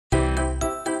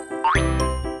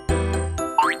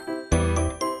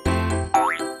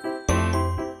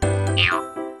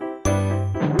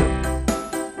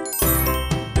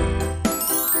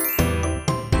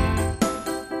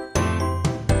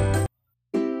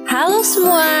Halo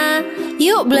semua,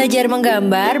 yuk belajar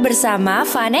menggambar bersama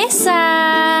Vanessa.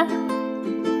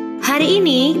 Hari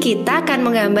ini kita akan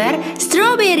menggambar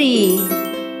strawberry.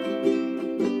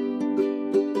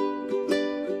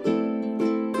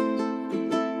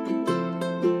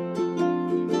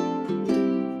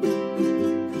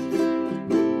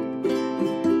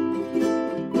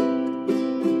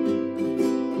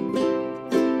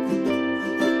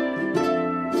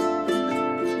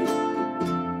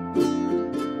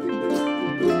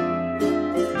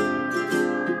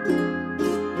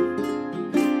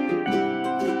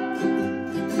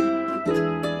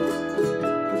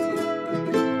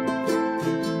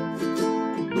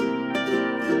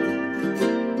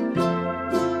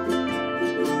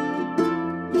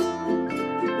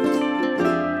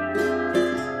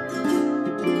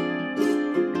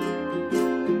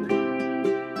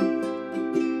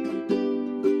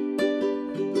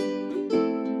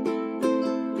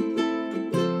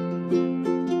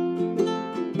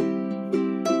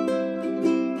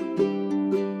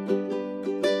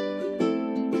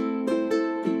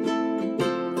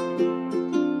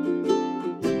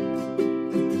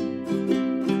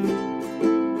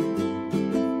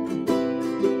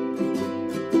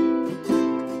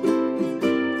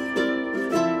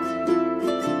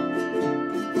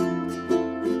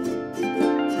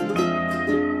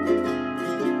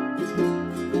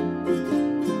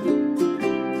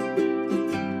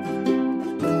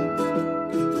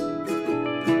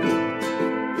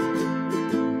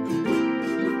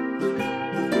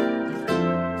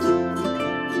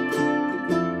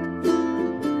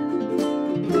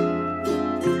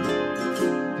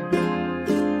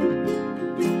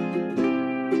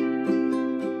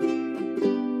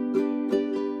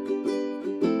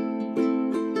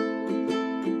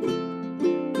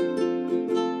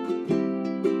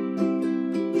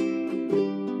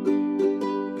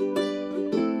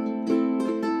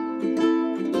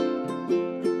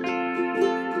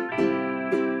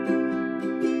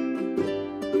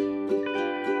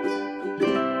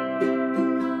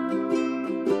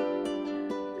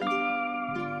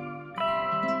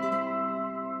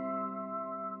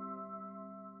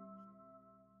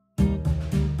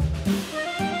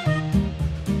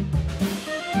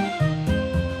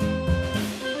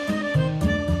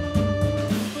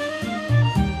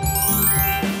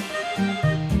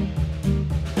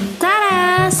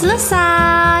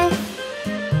 Selesai.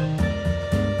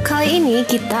 Kali ini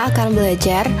kita akan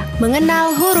belajar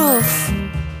mengenal huruf.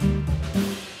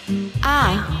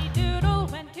 A.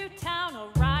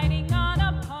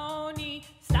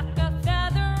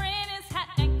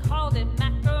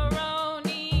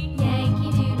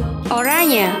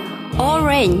 Oranye,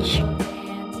 orange.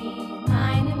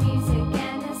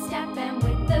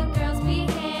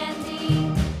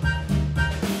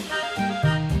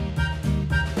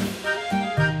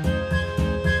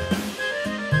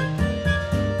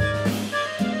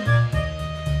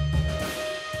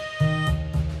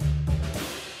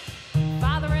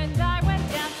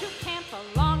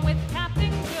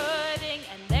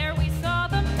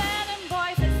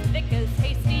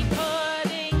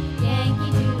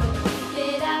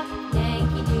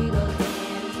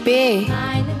 B.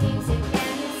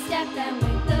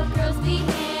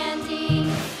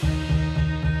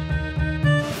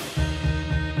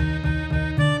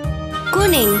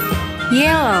 Kuning,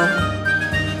 yellow.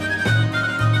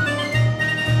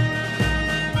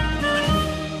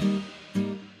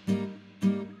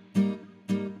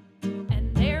 And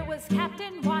there was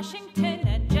Captain Washington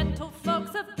and gentle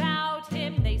folks about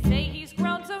him. They say he's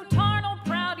grown so tarnal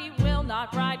proud he will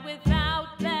not ride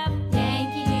without them.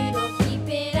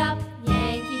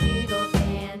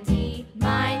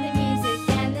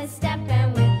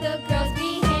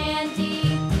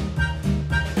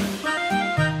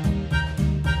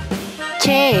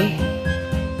 C.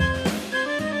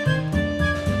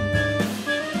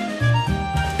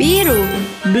 Biru,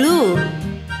 blue.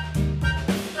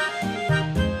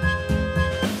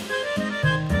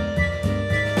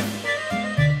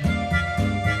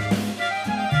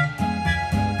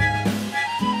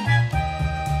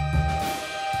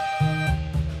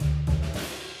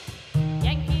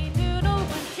 Yankee Doodle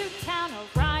went to town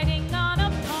riding on a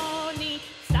pony,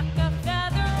 stuck a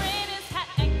feather in his hat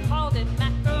and called it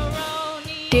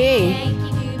macaroni. D.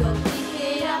 Yankee Doodle, keep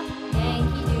it up.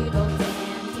 Yankee Doodle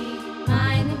dandy.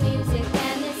 Mind the music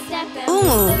and the step and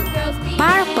Ungu, the girls be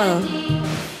purple. handy.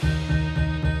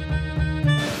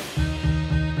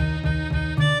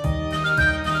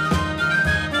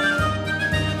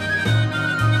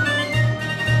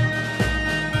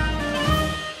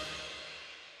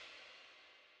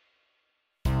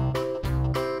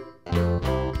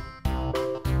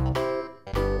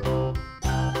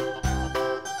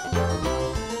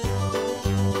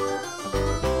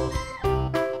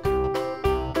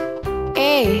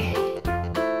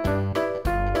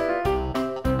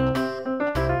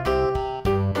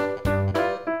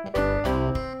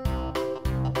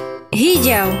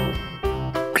 Hijau,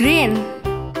 green.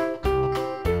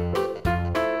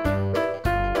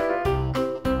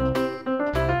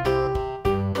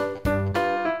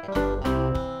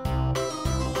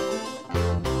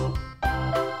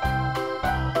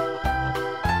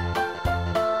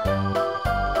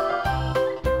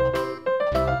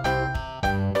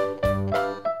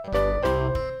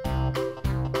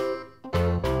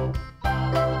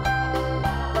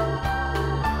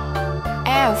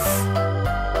 F,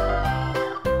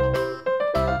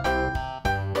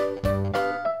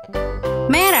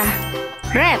 merah,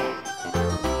 red.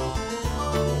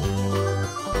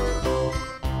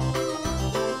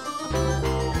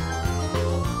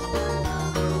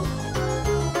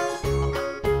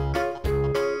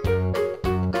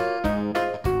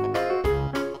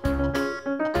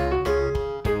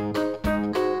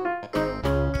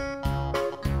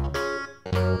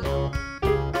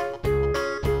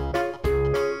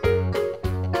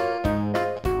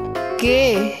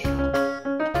 G,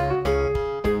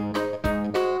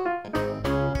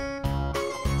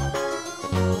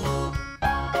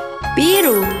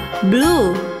 biru,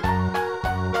 blue.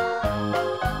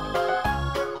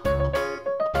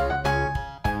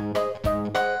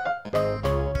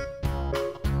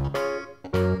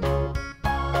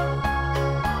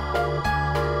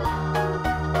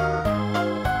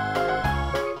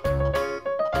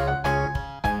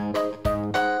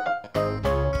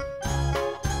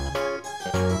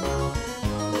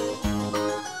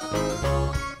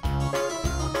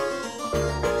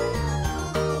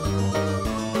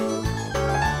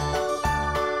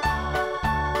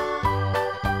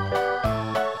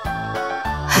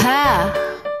 H,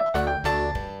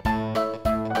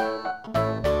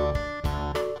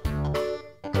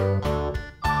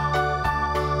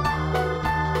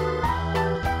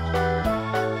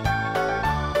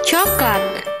 coklat,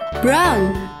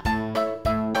 brown.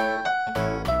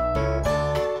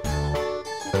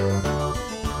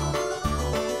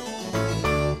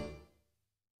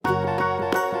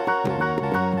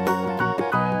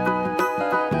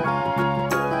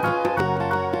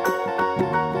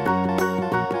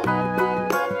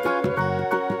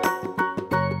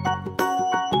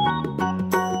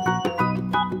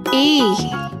 I,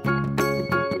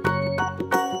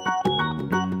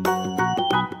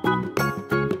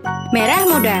 merah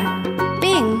muda,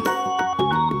 pink.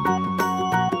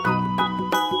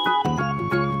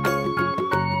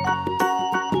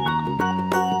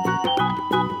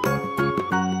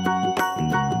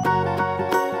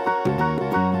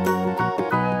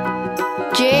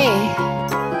 J,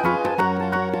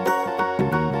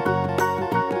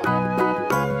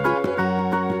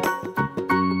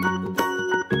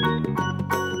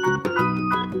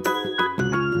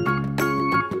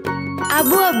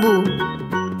 abu-abu,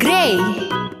 grey.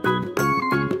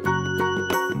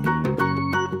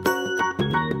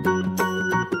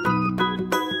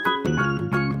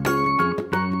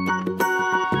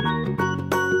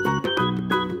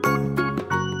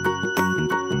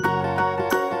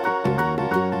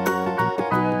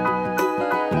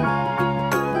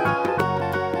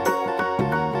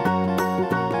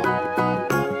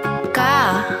 K,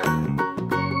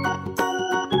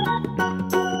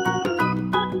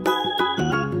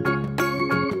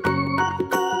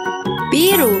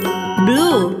 biru,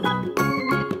 blue.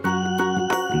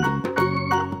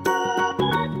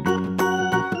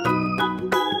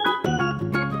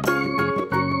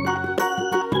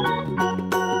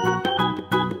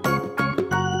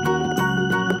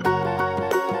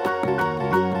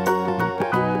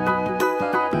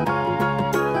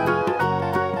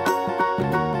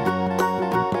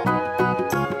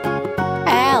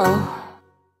 L,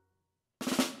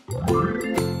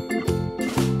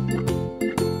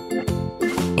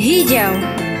 hijau,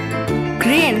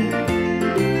 green.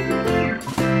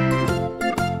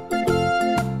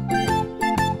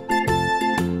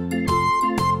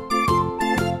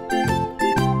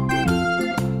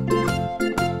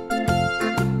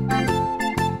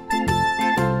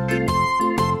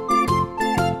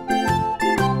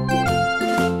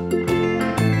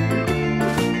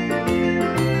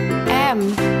 M,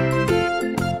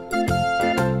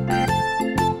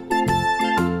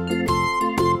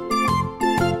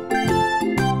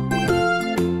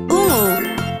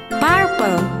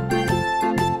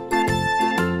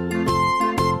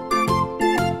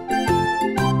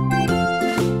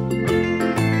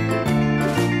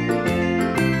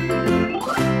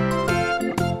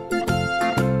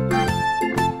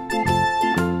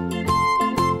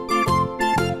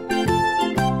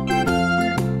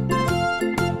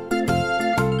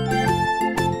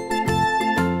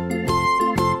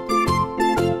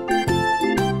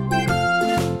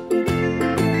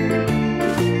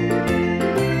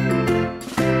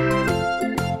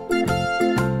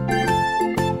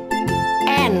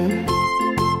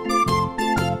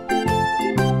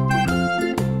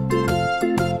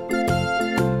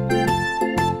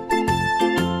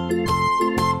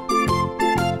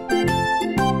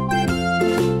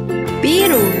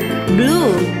 biru,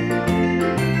 blue.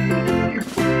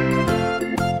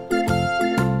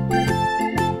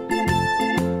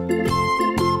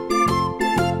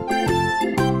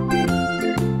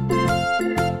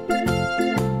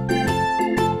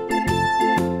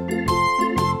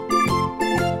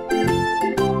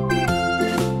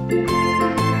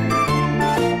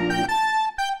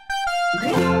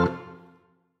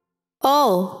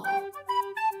 O,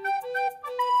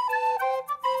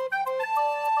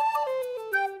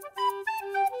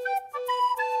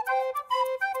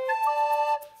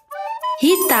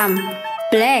 hitam,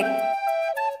 black.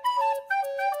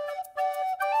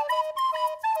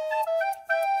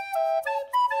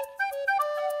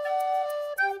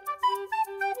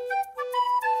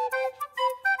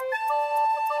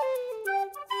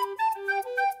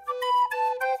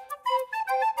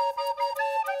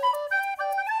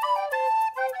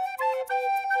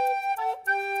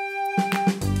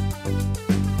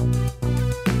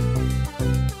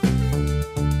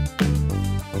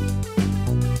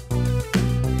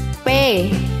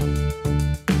 P,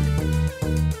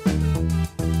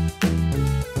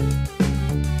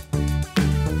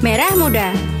 merah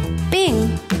muda,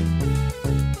 pink.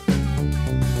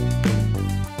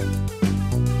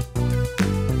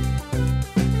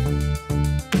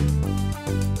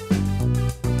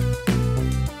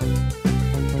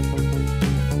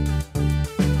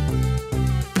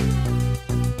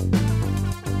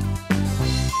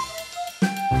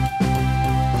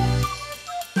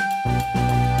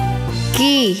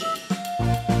 Q,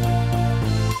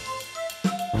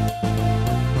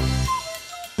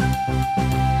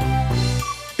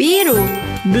 biru,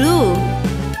 blue.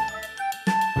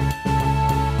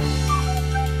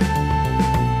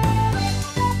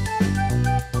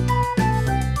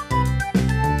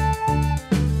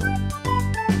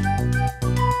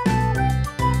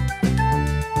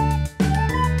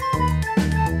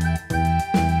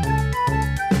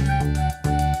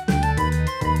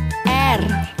 R,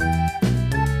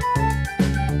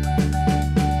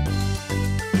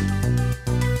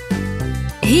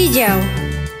 hijau,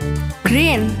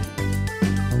 green.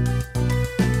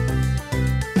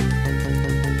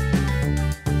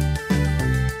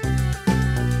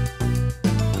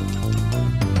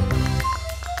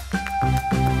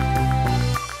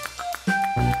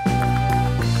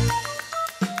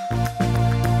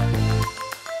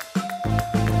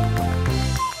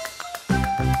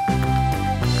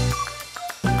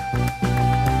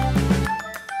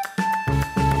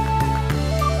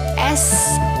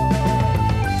 S,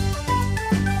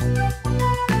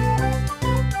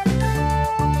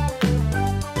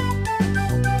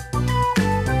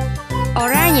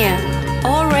 oranye,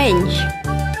 orange.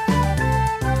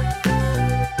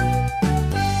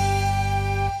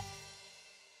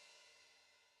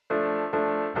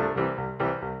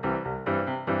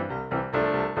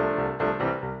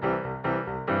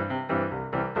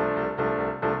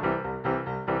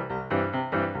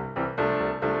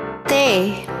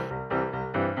 T,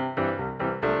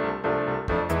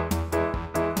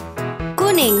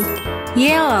 kuning,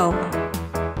 yellow.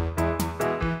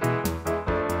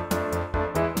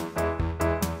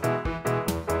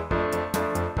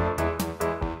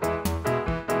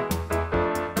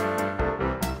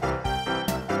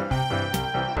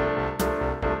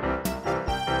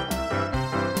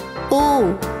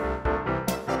 U,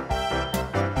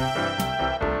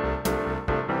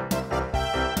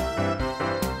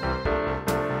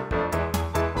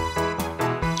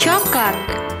 coklat,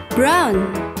 brown.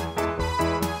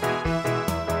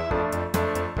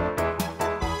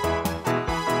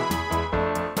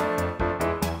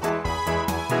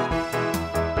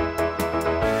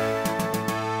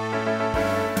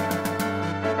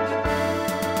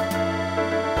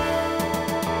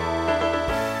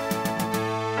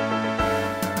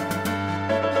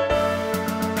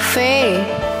 V,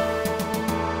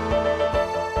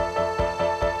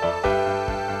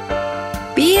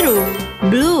 biru,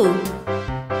 blue.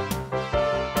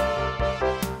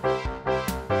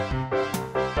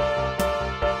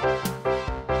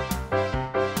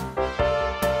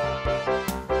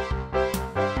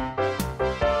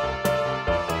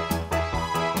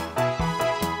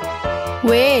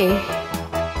 W,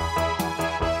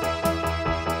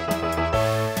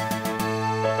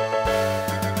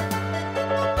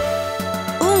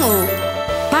 ungu,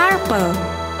 purple.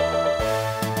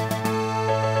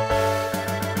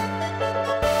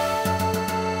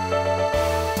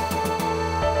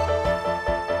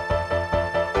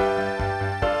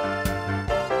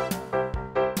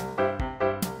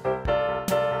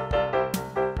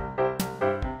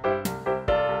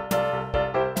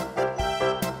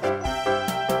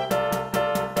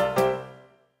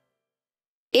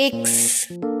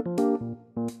 X.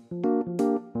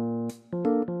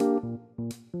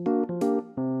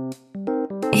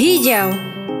 Hijau,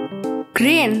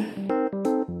 green.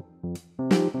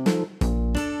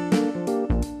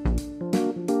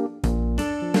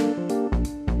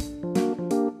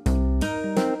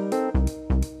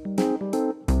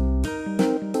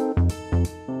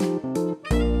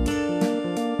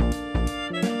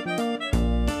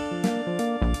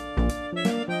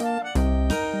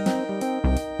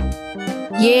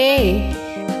 Y.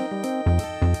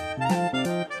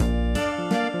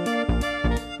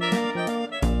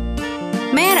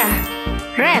 Merah,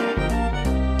 red.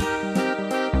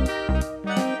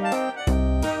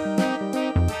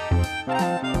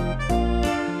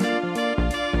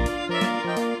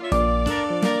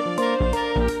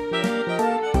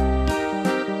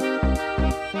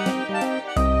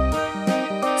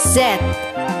 Z.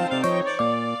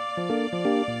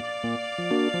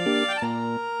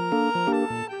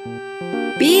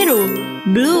 Biru,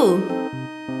 blue.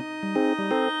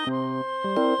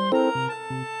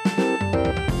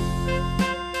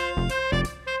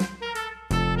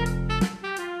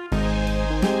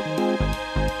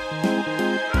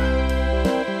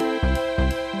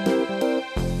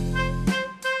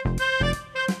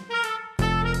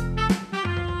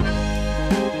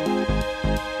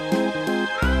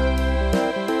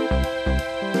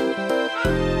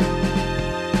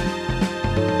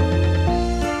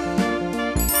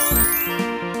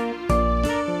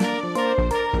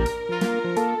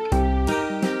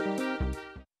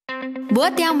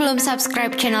 Buat yang belum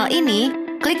subscribe channel ini,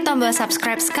 klik tombol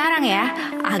subscribe sekarang ya,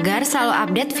 agar selalu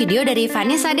update video dari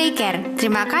Vanessa Daycare.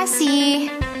 Terima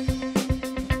kasih.